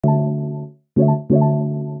Hi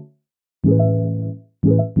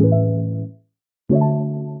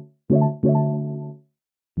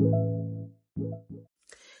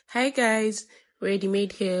guys, Ready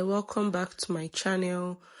Made here. Welcome back to my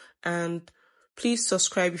channel, and please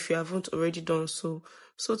subscribe if you haven't already done so.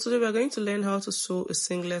 So today we're going to learn how to sew a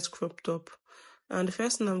singlet crop top. And the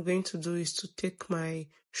first thing I'm going to do is to take my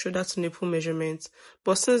shoulder to nipple measurement.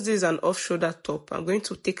 But since this is an off shoulder top, I'm going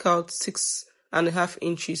to take out 6.5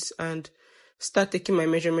 inches and start taking my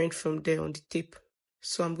measurement from there on the tape.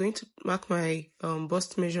 So I'm going to mark my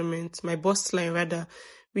bust measurement, my bust line rather,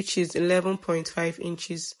 which is 11.5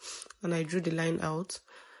 inches, and I drew the line out.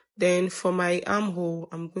 Then for my armhole,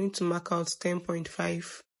 I'm going to mark out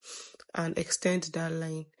 10.5 and extend that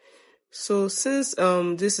line. So since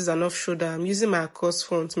this is an off shoulder, I'm using my across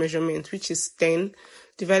front measurement, which is 10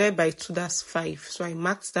 divided by 2, that's 5. So I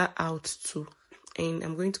marked that out too, and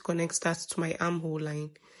I'm going to connect that to my armhole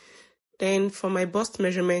line. Then for my bust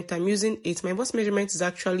measurement, I'm using 8. My bust measurement is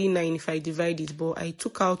actually 9 if I divide it, but I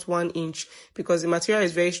took out 1 inch because the material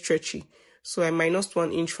is very stretchy. So I minused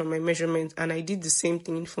 1 inch from my measurement, and I did the same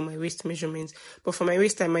thing for my waist measurement. But for my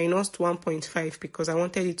waist, I minused 1.5 because I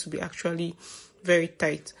wanted it to be actually very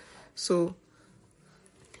tight. So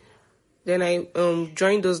then I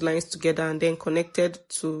joined those lines together and then connected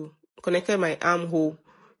my armhole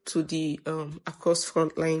to the across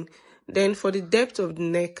front line. Then for the depth of the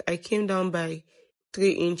neck, I came down by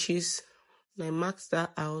 3 inches. And I marked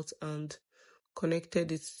that out and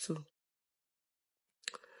connected it too.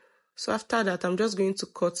 So after that, I'm just going to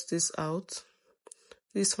cut this out.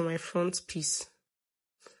 This is for my front piece.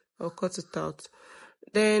 I'll cut it out.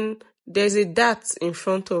 Then there's a dart in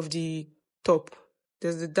front of the top.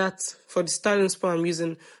 There's the dart for the styling spool I'm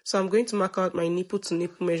using. So I'm going to mark out my nipple to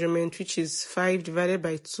nipple measurement, which is 5 divided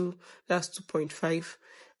by 2. That's 2.5.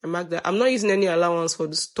 I mark that. I'm not using any allowance for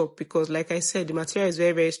this top because, like I said, the material is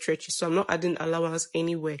very, very stretchy. So I'm not adding allowance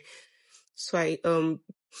anywhere. So I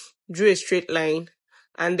drew a straight line.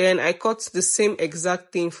 And then I cut the same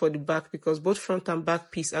exact thing for the back because both front and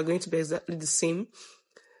back piece are going to be exactly the same.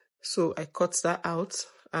 So I cut that out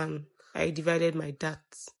and I divided my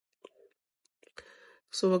darts.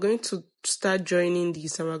 So we're going to start joining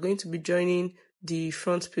these, and we're going to be joining the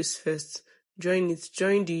front piece first. Join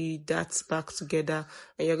the darts back together,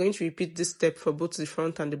 and you're going to repeat this step for both the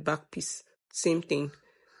front and the back piece. Same thing.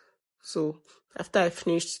 So after I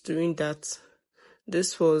finished doing that,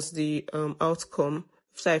 this was the outcome.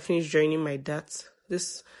 After I finished joining my darts,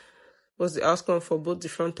 this was the outcome for both the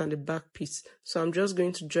front and the back piece. So I'm just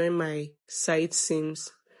going to join my side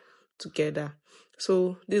seams together.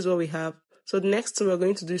 So this is what we have. So the next thing we're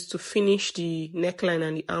going to do is to finish the neckline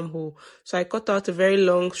and the armhole. So I cut out a very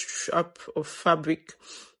long strap of fabric,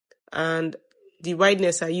 and the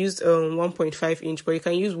wideness I used 1.5 inch, but you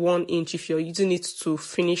can use 1 inch if you're using it to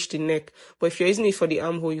finish the neck. But if you're using it for the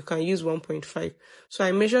armhole, you can use 1.5. So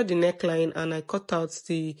I measured the neckline and I cut out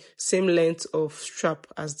the same length of strap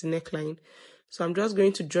as the neckline. So I'm just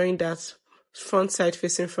going to join that front side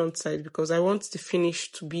facing front side because I want the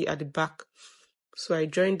finish to be at the back. So I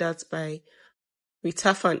joined that with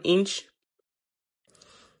 1/2 inch.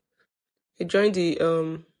 I joined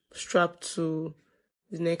the strap to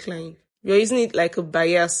the neckline. You're using it like a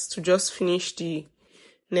bias to just finish the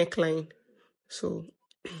neckline. So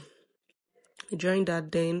I joined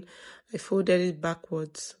that, then I folded it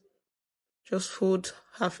backwards. Just fold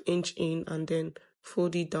 1/2 inch in and then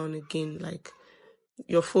fold it down again, like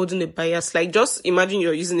you're folding a bias. Like just imagine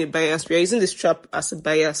you're using a bias. We are using the strap as a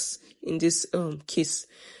bias in this case.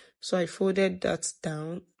 So I folded that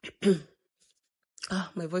down.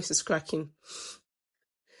 My voice is cracking.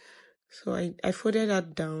 So I folded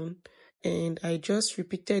that down and I just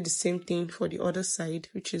repeated the same thing for the other side,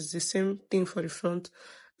 which is the same thing for the front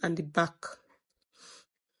and the back.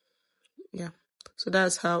 Yeah. So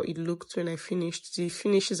that's how it looked when I finished. The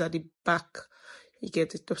finish is at the back. You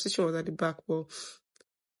get the top stitching was at the back. Well,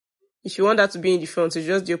 if you want that to be in the front, it's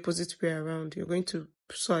just the opposite way around. You're going to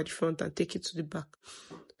sew at the front and take it to the back.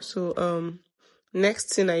 So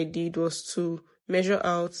next thing I did was to measure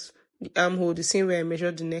out the armhole the same way I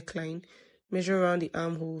measured the neckline. Measure around the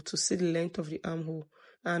armhole to see the length of the armhole,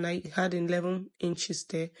 and I had 11 inches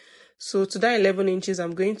there. So to that 11 inches,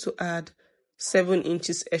 I'm going to add 7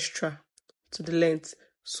 inches extra to the length.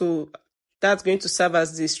 So that's going to serve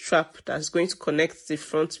as the strap that's going to connect the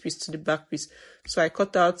front piece to the back piece. So I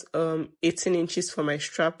cut out 18 inches for my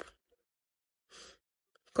strap.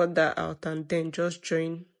 Cut that out and then just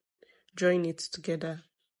join it together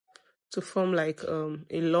to form like a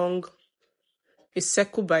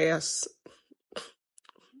circle bias.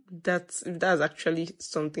 That's actually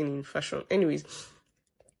something in fashion. Anyways,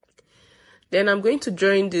 Then I'm going to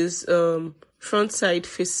join this front side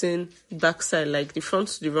facing back side, like the front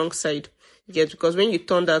to the wrong side. You get, because when you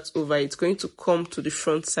turn that over, it's going to come to the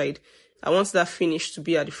front side. I want that finish to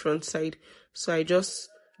be at the front side, so I just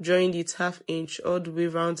joined it 1/2 inch all the way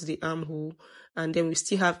around the armhole, and then we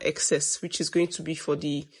still have excess, which is going to be for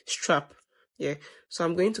the strap. Yeah, so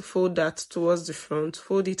I'm going to fold that towards the front,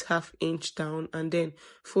 fold it 1/2 inch down, and then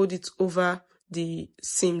fold it over the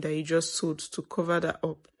seam that you just sewed to cover that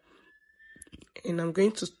up. And I'm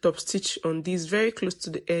going to top stitch on this very close to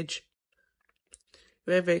the edge,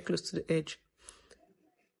 very close to the edge.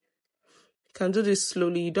 You can do this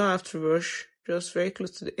slowly, you don't have to rush, just very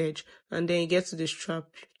close to the edge, and then you get to the strap,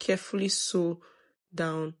 carefully sew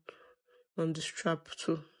down on the strap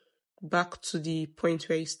to back to the point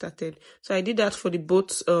where you started. So I did that for the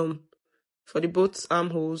both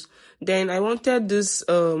armholes. Then I wanted this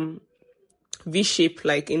V shape,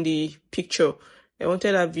 like in the picture. I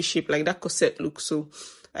wanted that V shape, like that corset look, so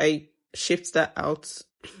I shaped that out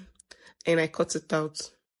and I cut it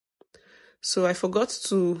out. So I forgot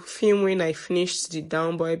to film when I finished the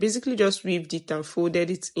down, but I basically just weaved it and folded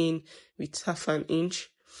it in with 1/2 inch.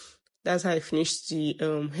 That's how I finished the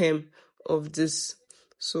hem of this.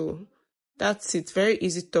 So that's it. Very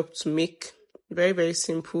easy top to make. Very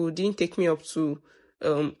simple. Didn't take me up to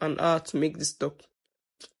an hour to make this top.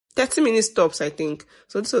 30 minutes tops, I think.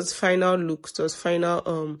 So this was the final look. It was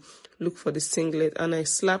final look for the singlet, and I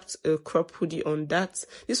slapped a crop hoodie on that.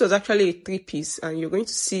 This was actually a 3-piece, and you're going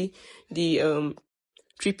to see the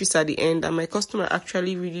 3-piece at the end. And my customer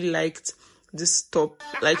actually really liked this top.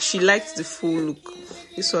 Like, she liked the full look.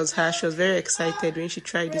 This was her. She was very excited when she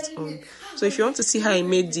tried it on. So if you want to see how I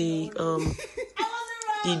made the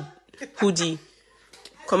hoodie,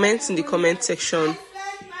 comment in the comment section,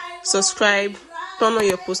 subscribe, turn on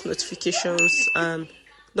your post notifications, and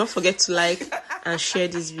don't forget to like and share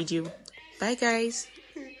this video. Bye guys.